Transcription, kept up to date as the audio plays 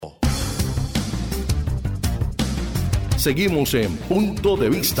Seguimos en Punto de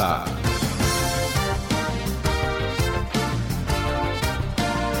Vista.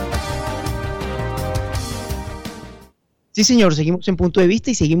 Sí, señor, seguimos en Punto de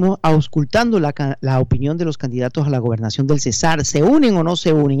Vista y seguimos auscultando la opinión de los candidatos a la gobernación del Cesar. ¿Se unen o no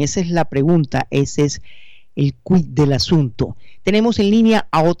se unen? Esa es la pregunta, ese es el quid del asunto. Tenemos en línea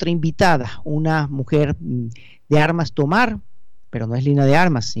a otra invitada, una mujer de armas tomar, pero no es línea de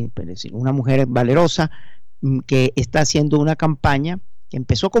armas, sino una mujer valerosa que está haciendo una campaña que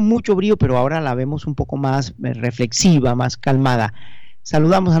empezó con mucho brío, pero ahora la vemos un poco más reflexiva, más calmada.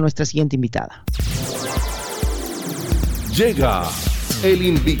 Saludamos a nuestra siguiente invitada. Llega el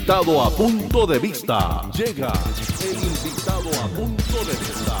invitado a Punto de Vista. Llega el invitado a Punto de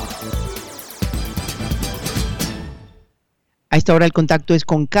Vista. A esta hora el contacto es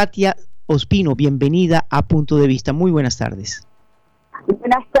con Katia Ospino. Bienvenida a Punto de Vista. Muy buenas tardes.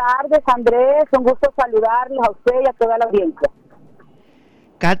 Buenas tardes, Andrés. Un gusto saludarles a usted y a toda la audiencia.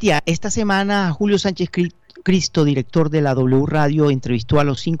 Katia, esta semana Julio Sánchez Cristo, director de la W Radio, entrevistó a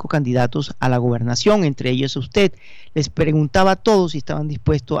los 5 candidatos a la gobernación, entre ellos usted. Les preguntaba a todos si estaban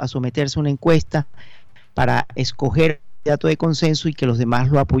dispuestos a someterse a una encuesta para escoger un candidato de consenso y que los demás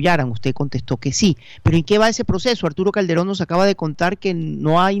lo apoyaran. Usted contestó que sí. ¿Pero en qué va ese proceso? Arturo Calderón nos acaba de contar que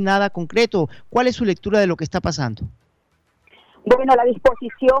no hay nada concreto. ¿Cuál es su lectura de lo que está pasando? Bueno, la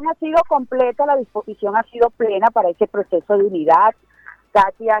disposición ha sido completa, la disposición ha sido plena para ese proceso de unidad.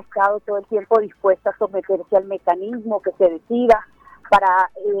 Katia ha estado todo el tiempo dispuesta a someterse al mecanismo que se decida para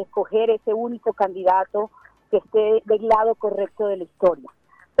escoger ese único candidato que esté del lado correcto de la historia.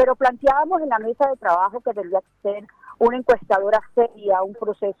 Pero planteábamos en la mesa de trabajo que tendría que ser una encuestadora seria, un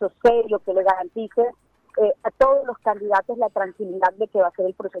proceso serio que le garantice a todos los candidatos la tranquilidad de que va a ser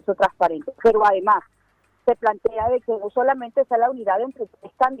el proceso transparente. Pero además se plantea de que no solamente sea la unidad entre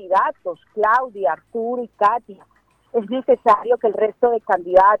 3 candidatos, Claudia, Arturo y Katia. Es necesario que el resto de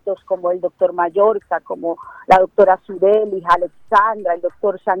candidatos, como el doctor Mallorca, como la doctora Zurelis, Alexandra, el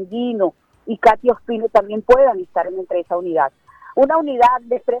doctor Sanguino y Katia Ospino también puedan estar entre esa unidad. Una unidad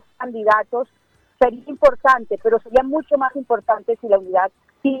de 3 candidatos sería importante, pero sería mucho más importante si la unidad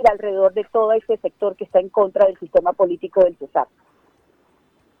gira alrededor de todo ese sector que está en contra del sistema político del Cesar.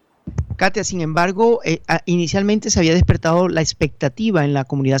 Katia, sin embargo, inicialmente se había despertado la expectativa en la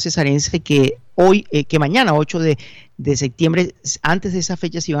comunidad cesarense que mañana, 8 de septiembre, antes de esa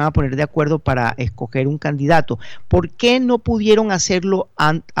fecha se iban a poner de acuerdo para escoger un candidato. ¿Por qué no pudieron hacerlo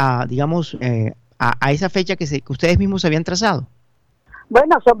a esa fecha que ustedes mismos habían trazado?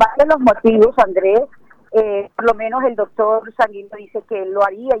 Bueno, son varios los motivos, Andrés. Por lo menos el doctor Sanguino dice que él lo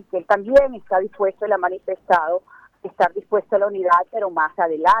haría y que él también está dispuesto, él ha manifestado estar dispuesto a la unidad, pero más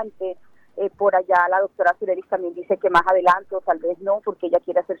adelante. Por allá la doctora Zurelis también dice que más adelante o tal vez no, porque ella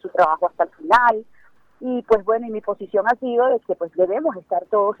quiere hacer su trabajo hasta el final. Y pues bueno, y mi posición ha sido de que pues debemos estar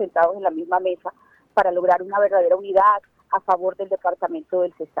todos sentados en la misma mesa para lograr una verdadera unidad a favor del departamento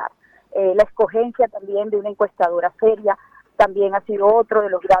del Cesar. La escogencia también de una encuestadora seria también ha sido otro de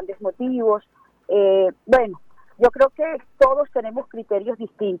los grandes motivos. Bueno, yo creo que todos tenemos criterios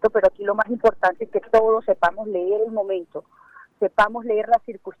distintos, pero aquí lo más importante es que todos sepamos leer el momento, sepamos leer las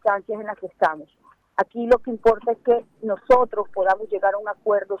circunstancias en las que estamos. Aquí lo que importa es que nosotros podamos llegar a un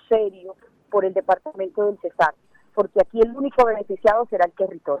acuerdo serio por el departamento del Cesar, porque aquí el único beneficiado será el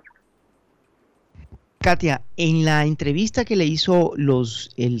territorio. Katia, en la entrevista que le hizo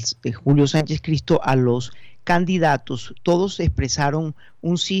Julio Sánchez Cristo a los candidatos, todos expresaron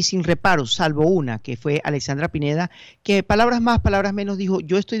un sí sin reparos, salvo una, que fue Alexandra Pineda, que palabras más, palabras menos dijo: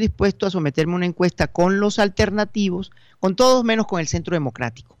 yo estoy dispuesto a someterme a una encuesta con los alternativos, con todos menos con el Centro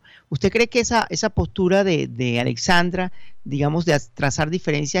Democrático. ¿Usted cree que esa postura de Alexandra, digamos, de trazar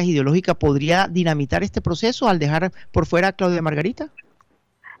diferencias ideológicas, podría dinamitar este proceso al dejar por fuera a Claudia Margarita?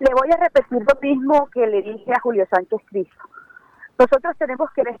 Le voy a repetir lo mismo que le dije a Julio Sánchez Cristo. Nosotros tenemos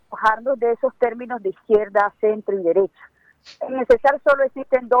que despojarnos de esos términos de izquierda, centro y derecha. En el Cesar solo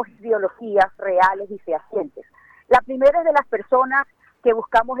existen 2 ideologías reales y fehacientes. La primera es de las personas que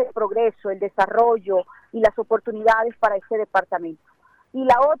buscamos el progreso, el desarrollo y las oportunidades para este departamento. Y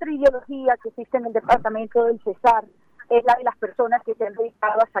la otra ideología que existe en el departamento del Cesar es la de las personas que se han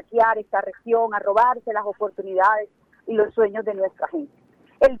dedicado a saquear esta región, a robarse las oportunidades y los sueños de nuestra gente.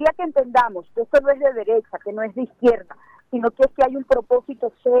 El día que entendamos que esto no es de derecha, que no es de izquierda, sino que es que hay un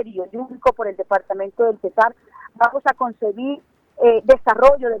propósito serio y único por el departamento del Cesar, vamos a concebir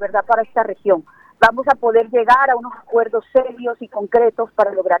desarrollo de verdad para esta región. Vamos a poder llegar a unos acuerdos serios y concretos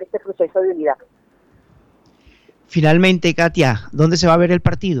para lograr este proceso de unidad. Finalmente, Katia, ¿dónde se va a ver el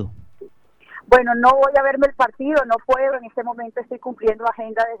partido? Bueno, no voy a verme el partido, no puedo, en este momento estoy cumpliendo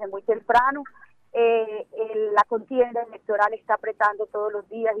agenda desde muy temprano la contienda electoral está apretando todos los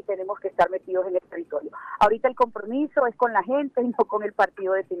días y tenemos que estar metidos en el territorio. Ahorita el compromiso es con la gente y no con el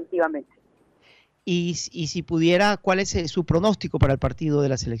partido definitivamente. Y si pudiera, ¿cuál es su pronóstico para el partido de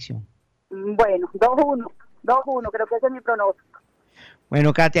la selección? Bueno, 2-1, creo que ese es mi pronóstico.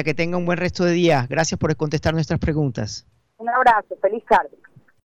 Bueno, Katia, que tenga un buen resto de día. Gracias por contestar nuestras preguntas. Un abrazo, feliz tarde.